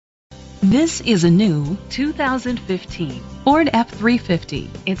This is a new 2015 Ford F-350.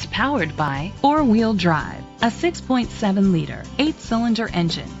 It's powered by four-wheel drive, a 6.7-liter, 8-cylinder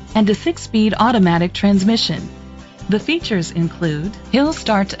engine, and a 6-speed automatic transmission. The features include hill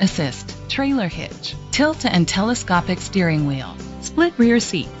start assist, trailer hitch, tilt and telescopic steering wheel, split rear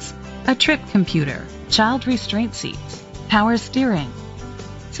seats, a trip computer, child restraint seats, power steering.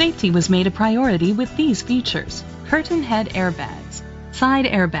 Safety was made a priority with these features: curtain head airbags, side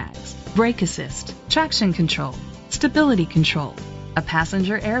airbags, brake assist, traction control, stability control, a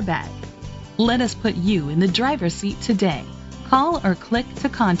passenger airbag. Let us put you in the driver's seat today. Call or click to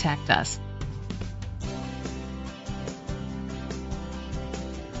contact us.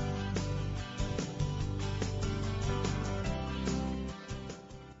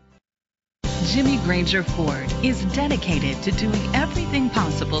 Jimmy Granger Ford is dedicated to doing everything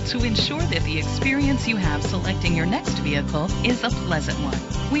possible to ensure that the experience you have selecting your next vehicle is a pleasant one.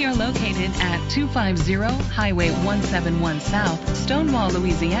 We are located at 250 Highway 171 South, Stonewall,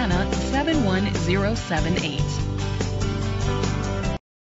 Louisiana 71078.